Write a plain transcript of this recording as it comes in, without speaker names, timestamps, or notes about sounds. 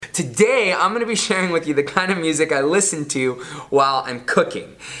Today, I'm gonna be sharing with you the kind of music I listen to while I'm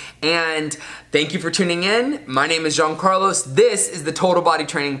cooking. And thank you for tuning in. My name is Jean Carlos. This is the Total Body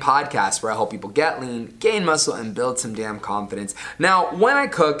Training Podcast, where I help people get lean, gain muscle, and build some damn confidence. Now, when I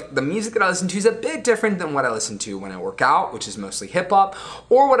cook, the music that I listen to is a bit different than what I listen to when I work out, which is mostly hip hop,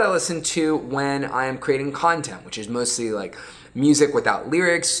 or what I listen to when I am creating content, which is mostly like music without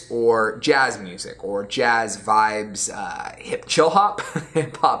lyrics, or jazz music, or jazz vibes, hip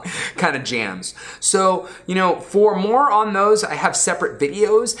hop kind of jams. So, for more on those, I have separate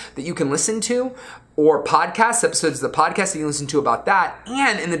videos that you can listen to, or podcast episodes of the podcast that you listen to about that.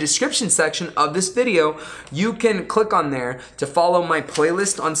 And in the description section of this video, you can click on there to follow my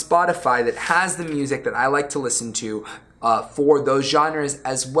playlist on Spotify that has the music that I like to listen to for those genres,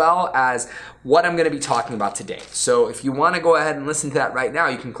 as well as what I'm going to be talking about today. So if you want to go ahead and listen to that right now,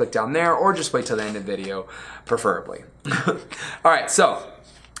 you can click down there, or just wait till the end of the video, preferably. All right, so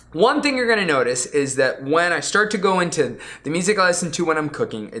one thing you're going to notice is that when I start to go into the music I listen to when I'm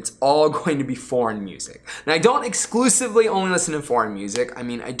cooking, it's all going to be foreign music. Now, I don't exclusively only listen to foreign music. I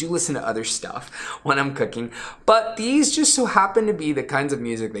mean, I do listen to other stuff when I'm cooking, but these just so happen to be the kinds of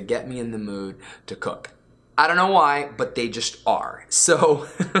music that get me in the mood to cook. I don't know why, but they just are. So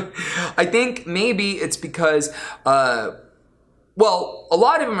I think maybe it's because, a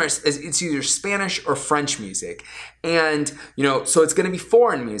lot of them it's either Spanish or French music. And, so it's going to be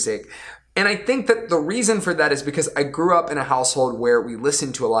foreign music. And I think that the reason for that is because I grew up in a household where we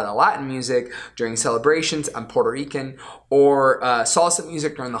listened to a lot of Latin music during celebrations. I'm Puerto Rican, or salsa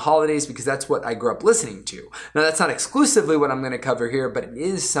music during the holidays, because that's what I grew up listening to. Now, that's not exclusively what I'm going to cover here, but it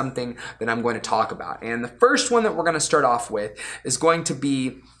is something that I'm going to talk about. And the first one that we're going to start off with is going to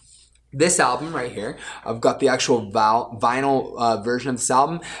be this album right here. I've got the actual vinyl version of this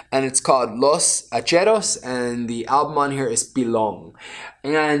album, and it's called Los Hacheros, and the album on here is Pilon.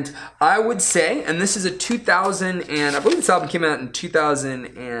 And I would say, and this is a 2000, and I believe this album came out in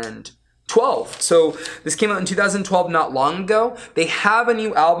 2012. So this came out in 2012, not long ago. They have a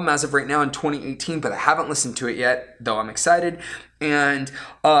new album as of right now in 2018, but I haven't listened to it yet, though I'm excited. And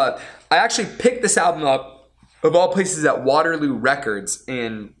I actually picked this album up, of all places, at Waterloo Records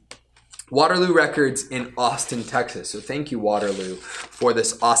in Austin, Texas. So thank you, Waterloo, for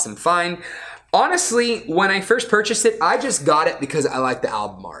this awesome find. Honestly, when I first purchased it, I just got it because I liked the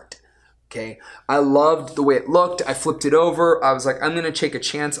album art. Okay, I loved the way it looked. I flipped it over. I was like, I'm going to take a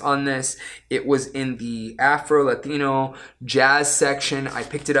chance on this. It was in the Afro-Latino jazz section. I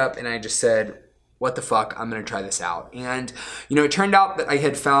picked it up and I just said, what the fuck, I'm going to try this out. And, it turned out that I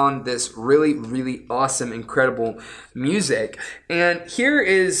had found this really, really awesome, incredible music. And here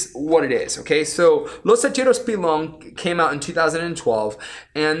is what it is, okay? So, Los Hacheros Pilon came out in 2012,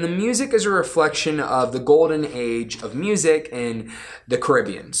 and the music is a reflection of the golden age of music in the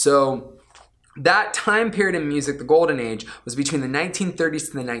Caribbean. So, that time period in music, the golden age, was between the 1930s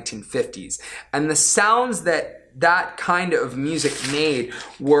to the 1950s. And the sounds that kind of music made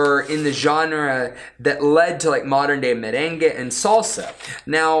were in the genre that led to like modern day merengue and salsa.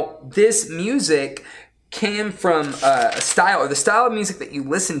 Now, this music came from a style, or the style of music that you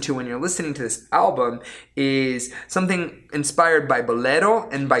listen to when you're listening to this album is something inspired by bolero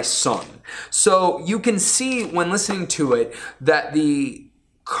and by son. So you can see when listening to it that the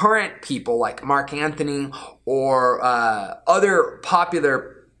current people like Marc Anthony or other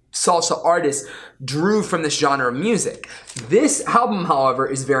popular salsa artists drew from this genre of music. This album, however,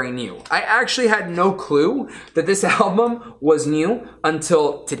 is very new. I actually had no clue that this album was new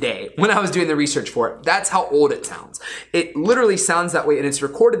until today when I was doing the research for it. That's how old it sounds. It literally sounds that way, and it's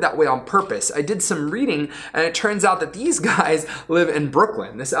recorded that way on purpose. I did some reading, and it turns out that these guys live in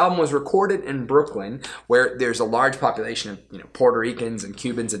Brooklyn. This album was recorded in Brooklyn, where there's a large population of Puerto Ricans and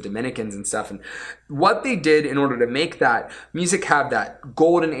Cubans and Dominicans and stuff. And what they did in order to make that music have that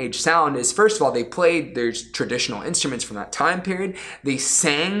golden age sound is, first of all, they played their traditional instruments from that time period. They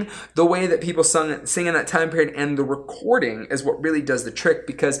sang the way that people sing in that time period, and the recording is what really does the trick,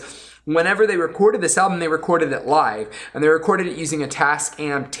 because whenever they recorded this album, they recorded it live, and they recorded it using a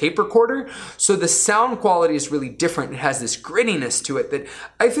Tascam tape recorder. So the sound quality is really different. It has this grittiness to it that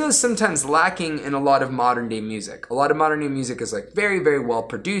I feel is sometimes lacking in a lot of modern day music. A lot of modern day music is like very, very well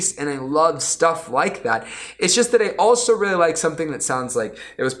produced, and I love stuff like that. It's just that I also really like something that sounds like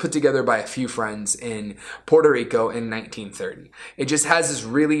it was put together by a few friends in Puerto Rico in 1930. It just has this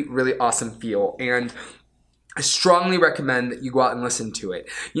really, really awesome feel. And I strongly recommend that you go out and listen to it.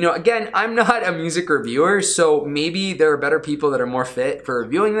 You know, again, I'm not a music reviewer, so maybe there are better people that are more fit for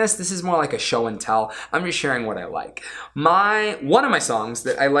reviewing this. This is more like a show and tell. I'm just sharing what I like. One of my songs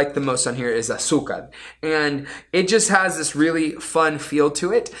that I like the most on here is Azúcar, and it just has this really fun feel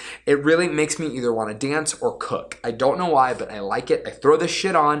to it. It really makes me either want to dance or cook. I don't know why, but I like it. I throw this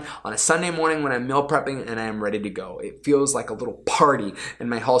shit on a Sunday morning when I'm meal prepping and I am ready to go. It feels like a little party in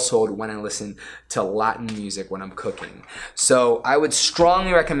my household when I listen to Latin music when I'm cooking. So I would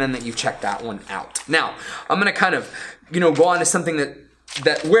strongly recommend that you check that one out. Now, I'm going to kind of, go on to something that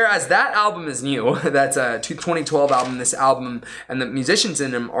whereas that album is new, that's a 2012 album, this album and the musicians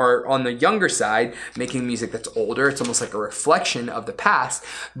in them are on the younger side, making music that's older. It's almost like a reflection of the past.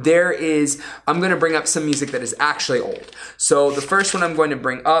 I'm going to bring up some music that is actually old. So the first one I'm going to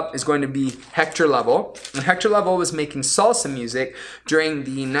bring up is going to be Hector Lavoe. And Hector Lavoe was making salsa music during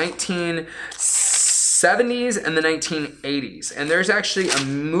the 1970s and the 1980s. And there's actually a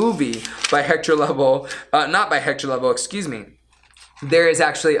movie by Hector Lavoe, not by Hector Lavoe, excuse me. There is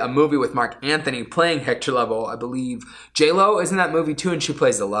actually a movie with Mark Anthony playing Hector Lavoe. I believe J-Lo is in that movie too, and she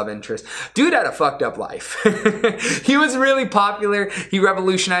plays the love interest. Dude had a fucked up life. He was really popular. He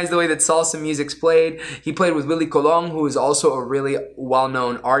revolutionized the way that salsa music's played. He played with Willie Colon, who is also a really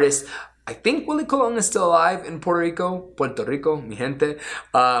well-known artist. I think Willie Colon is still alive in Puerto Rico, mi gente,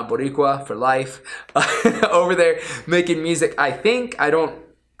 Boricua for life, over there making music. I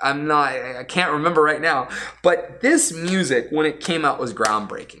can't remember right now, but this music, when it came out, was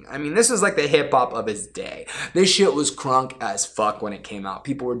groundbreaking. I mean, this was like the hip-hop of his day. This shit was crunk as fuck when it came out.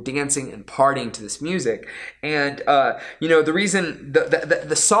 People were dancing and partying to this music. And, the reason,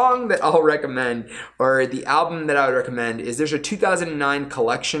 the song that I'll recommend, or the album that I would recommend, is there's a 2009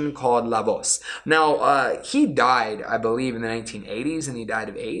 collection called La Voz. Now, he died, I believe, in the 1980s, and he died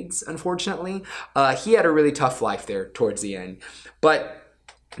of AIDS, unfortunately. He had a really tough life there towards the end. But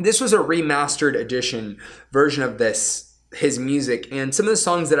this was a remastered edition version of his music, and some of the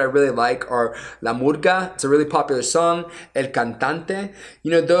songs that I really like are La Murga, it's a really popular song, El Cantante,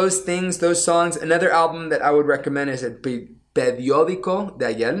 those songs. Another album that I would recommend is El Periódico de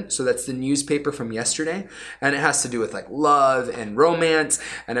Ayer, so that's the newspaper from yesterday, and it has to do with like love and romance,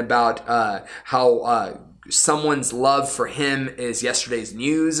 and about how someone's love for him is yesterday's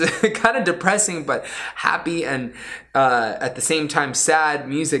news. Kind of depressing, but happy and at the same time sad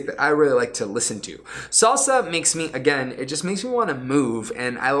music that I really like to listen to. Salsa it just makes me want to move,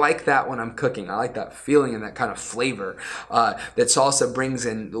 and I like that when I'm cooking. I like that feeling and that kind of flavor that salsa brings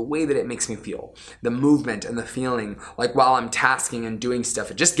in, the way that it makes me feel, the movement and the feeling, like while I'm tasking and doing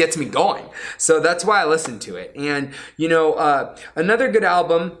stuff. It just gets me going. So that's why I listen to it. And another good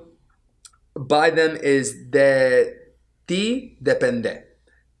album by them is De Ti Depende.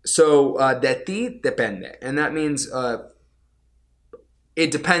 So, De Ti Depende. And that means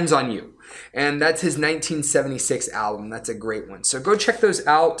it depends on you. And that's his 1976 album. That's a great one. So go check those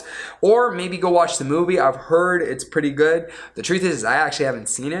out, or maybe go watch the movie. I've heard it's pretty good. The truth is I actually haven't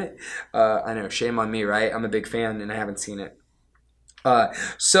seen it. I know, shame on me, right? I'm a big fan and I haven't seen it.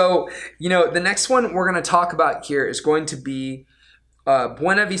 The next one we're going to talk about here is going to be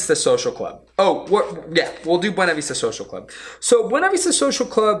Buena Vista Social Club. We'll do Buena Vista Social Club. So Buena Vista Social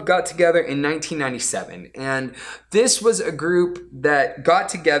Club got together in 1997, and this was a group that got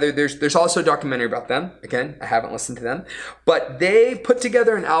together. There's also a documentary about them. Again, I haven't listened to them, but they put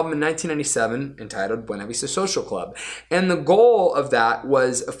together an album in 1997 entitled Buena Vista Social Club, and the goal of that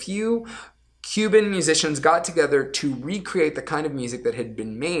was a few Cuban musicians got together to recreate the kind of music that had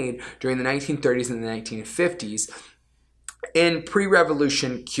been made during the 1930s and the 1950s in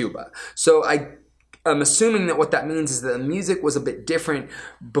pre-revolution Cuba. So I'm assuming that what that means is that the music was a bit different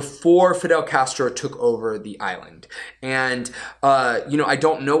before Fidel Castro took over the island. And, I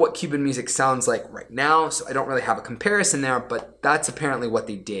don't know what Cuban music sounds like right now, so I don't really have a comparison there, but that's apparently what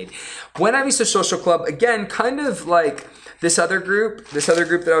they did. Buena Vista Social Club, again, kind of like this other group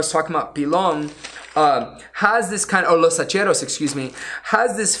that I was talking about, Pilon, has this kind of, Los Hacheros,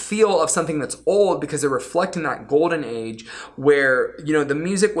 has this feel of something that's old because they're reflecting that golden age where, the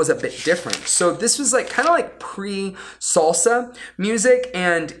music was a bit different. So this was kind of pre-salsa music,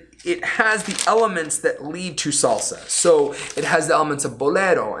 and it has the elements that lead to salsa. So it has the elements of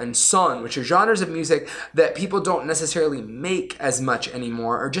bolero and son, which are genres of music that people don't necessarily make as much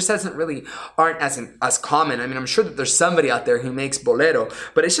anymore, or just aren't as common. I mean, I'm sure that there's somebody out there who makes bolero,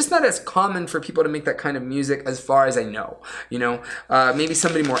 but it's just not as common for people to make that kind of music as far as I know. Maybe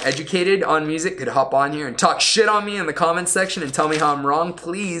somebody more educated on music could hop on here and talk shit on me in the comments section and tell me how I'm wrong.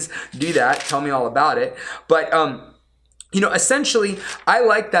 Please do that. Tell me all about it. But, essentially, I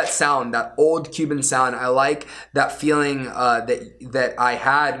like that sound, that old Cuban sound. I like that feeling that I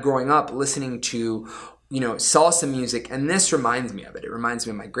had growing up listening to, salsa music, and this reminds me of it. It reminds me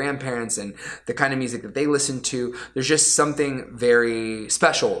of my grandparents and the kind of music that they listened to. There's just something very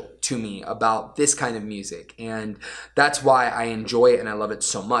special to me about this kind of music, and that's why I enjoy it and I love it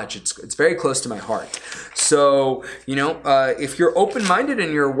so much. It's very close to my heart. So, if you're open-minded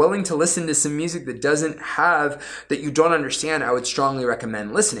and you're willing to listen to some music that you don't understand, I would strongly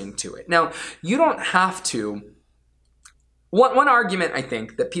recommend listening to it. Now, you don't have to. One argument I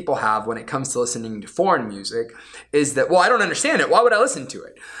think that people have when it comes to listening to foreign music is that, well, I don't understand it. Why would I listen to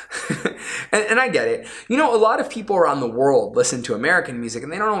it? and I get it. A lot of people around the world listen to American music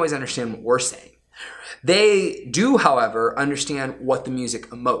and they don't always understand what we're saying. They do, however, understand what the music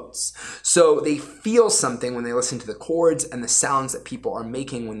emotes. So they feel something when they listen to the chords and the sounds that people are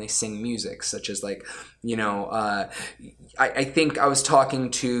making when they sing music, such as I think I was talking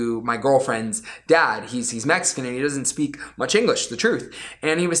to my girlfriend's dad. He's Mexican and he doesn't speak much English, the truth.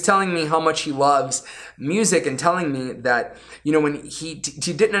 And he was telling me how much he loves music and telling me that, when he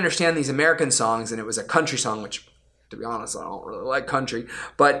didn't understand these American songs and it was a country song, which, to be honest, I don't really like country,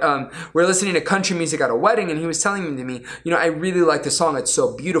 but we're listening to country music at a wedding, and he was telling me, I really like the song. It's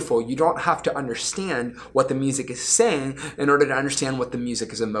so beautiful. You don't have to understand what the music is saying in order to understand what the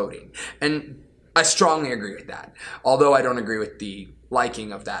music is emoting. And I strongly agree with that, although I don't agree with the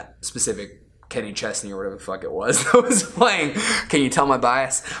liking of that specific Kenny Chesney or whatever the fuck it was that was playing. Can you tell my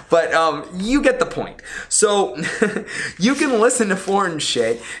bias? But you get the point. So you can listen to foreign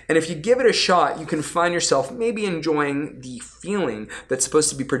shit, and if you give it a shot, you can find yourself maybe enjoying the feeling that's supposed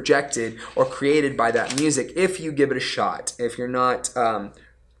to be projected or created by that music if you give it a shot, if you're not,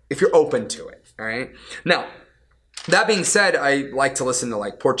 if you're open to it, all right? Now, that being said, I like to listen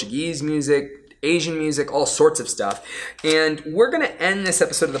to Portuguese music, Asian music, all sorts of stuff. And we're going to end this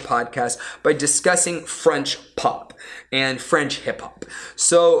episode of the podcast by discussing French pop and French hip hop.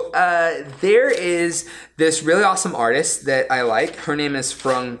 So there is this really awesome artist that I like. Her name is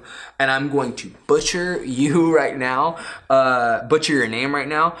and I'm going to butcher you right now, butcher your name right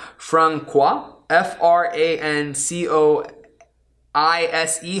now, Francois, Francoise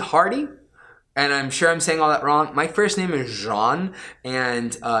Hardy. And I'm sure I'm saying all that wrong. My first name is Jean,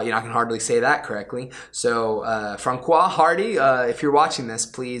 and I can hardly say that correctly. So Francois Hardy, if you're watching this,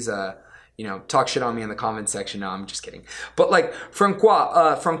 please talk shit on me in the comments section. No, I'm just kidding. But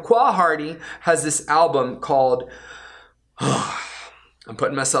Francois Hardy has this album called. I'm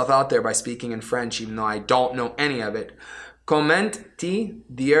putting myself out there by speaking in French, even though I don't know any of it. Comment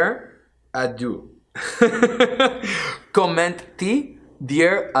dire adieu. Comment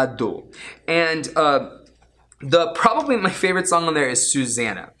dire adieu. And probably my favorite song on there is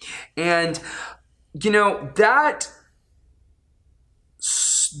Susanna. And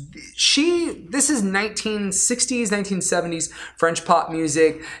this is 1960s, 1970s French pop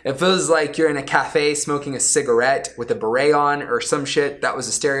music. It feels like you're in a cafe smoking a cigarette with a beret on or some shit. That was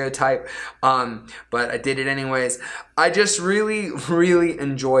a stereotype. But I did it anyways. I just really, really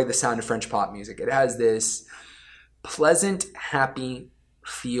enjoy the sound of French pop music. It has this pleasant, happy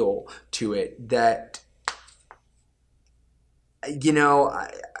feel to it that,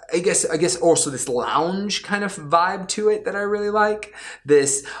 I guess also this lounge kind of vibe to it that I really like.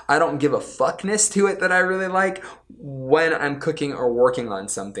 This I don't give a fuckness to it that I really like when I'm cooking or working on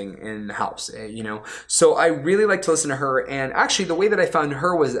something in the house, So I really like to listen to her. And actually the way that I found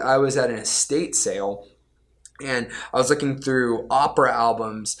her was I was at an estate sale. And I was looking through opera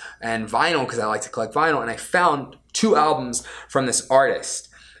albums and vinyl because I like to collect vinyl. And I found 2 albums from this artist.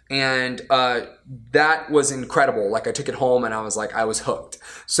 And that was incredible. I took it home and I was hooked.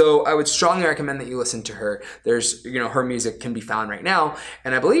 So I would strongly recommend that you listen to her. There's, her music can be found right now.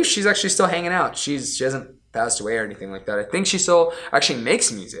 And I believe she's actually still hanging out. She hasn't passed away or anything like that. I think she still actually makes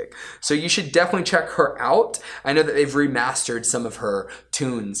music. So you should definitely check her out. I know that they've remastered some of her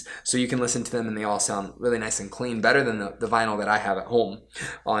tunes, so you can listen to them and they all sound really nice and clean, better than the vinyl that I have at home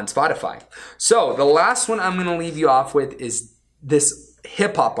on Spotify. So the last one I'm going to leave you off with is this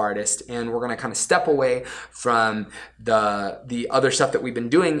hip-hop artist, and we're going to kind of step away from the other stuff that we've been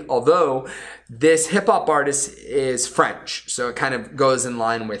doing, although this hip-hop artist is French, so it kind of goes in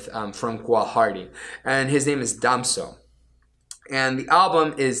line with Francois Hardy, and his name is Damso, and the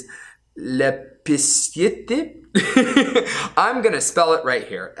album is Le Psitte. I'm going to spell it right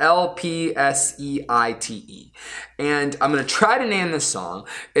here, Lpseite, and I'm going to try to name this song.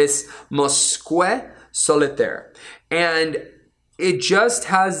 It's Mosquée Solitaire, and it just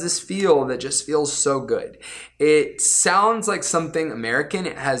has this feel that just feels so good. It sounds like something American.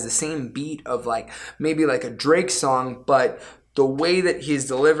 It has the same beat of like maybe like a Drake song, but the way that he's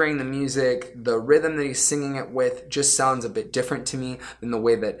delivering the music, the rhythm that he's singing it with just sounds a bit different to me than the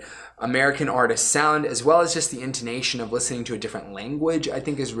way that American artists sound, as well as just the intonation of listening to a different language, I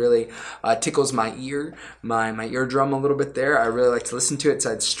think is really tickles my ear, my eardrum a little bit there. I really like to listen to it,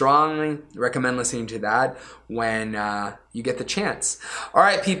 so I'd strongly recommend listening to that when you get the chance. All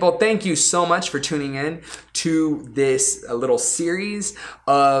right, people, thank you so much for tuning in to this little series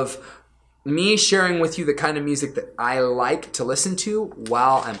of me sharing with you the kind of music that I like to listen to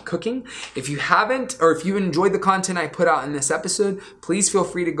while I'm cooking. If you haven't, or if you enjoyed the content I put out in this episode, please feel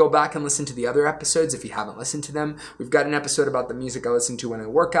free to go back and listen to the other episodes if you haven't listened to them. We've got an episode about the music I listen to when I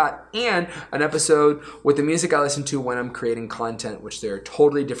work out, and an episode with the music I listen to when I'm creating content, which they're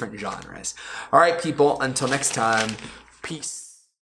totally different genres. All right, people, until next time, peace.